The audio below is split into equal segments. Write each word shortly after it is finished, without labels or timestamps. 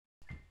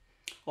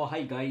Oh,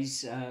 hi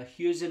guys,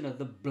 here's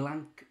another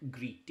blank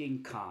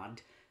greeting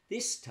card,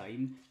 this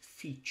time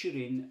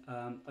featuring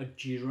a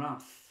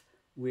giraffe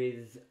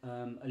with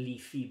a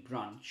leafy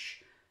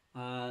branch.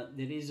 There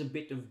is a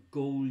bit of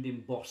gold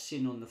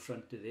embossing on the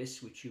front of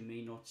this, which you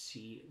may not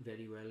see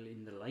very well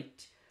in the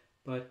light.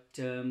 But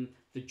the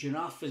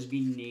giraffe has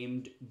been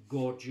named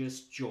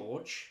Gorgeous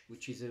George,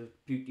 which is a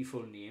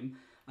beautiful name.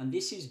 And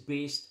this is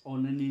based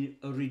on an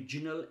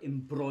original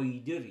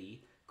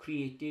embroidery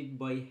created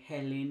by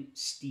Helen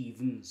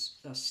Stevens,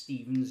 that's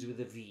Stevens with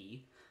a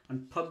V,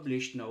 and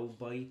published now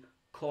by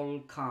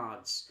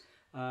Colcards.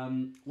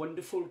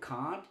 Wonderful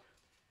card,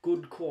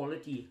 good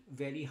quality,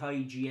 very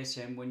high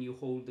GSM when you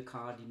hold the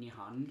card in your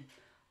hand,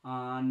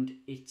 and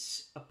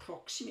it's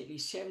approximately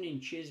 7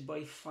 inches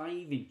by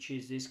 5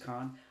 inches, this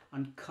card,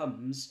 and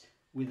comes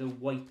with a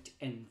white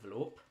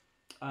envelope.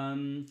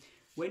 When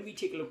we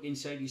take a look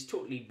inside, it's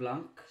totally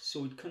blank,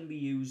 so it can be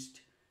used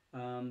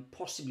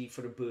possibly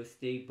for a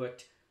birthday,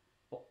 but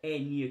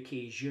any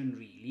occasion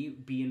really,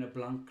 being a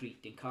blank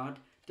greeting card.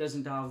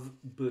 Doesn't have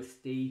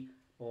birthday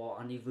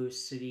or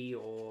anniversary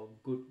or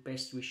good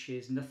best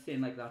wishes, nothing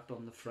like that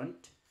on the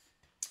front.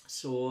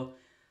 So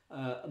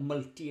a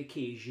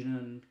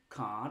multi-occasion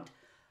card.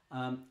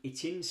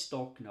 It's in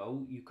stock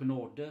now. You can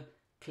order.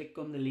 Click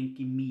on the link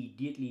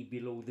immediately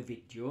below the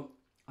video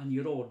and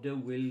your order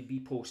will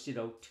be posted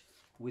out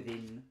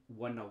within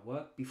 1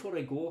 hour. Before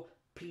I go,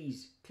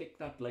 please click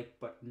that like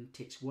button. It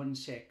takes 1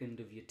 second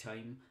of your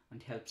time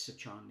and helps the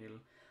channel.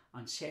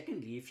 And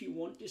secondly, if you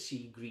want to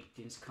see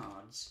greetings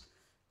cards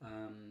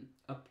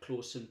up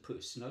close and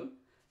personal,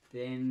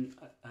 then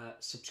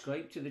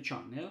subscribe to the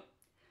channel,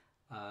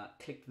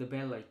 click the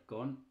bell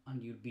icon,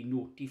 and you'll be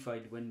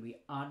notified when we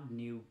add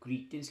new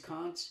greetings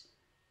cards,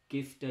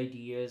 gift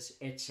ideas,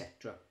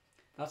 etc.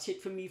 That's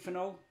it for me for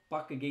now.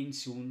 Back again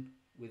soon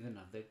with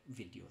another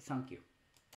video. Thank you.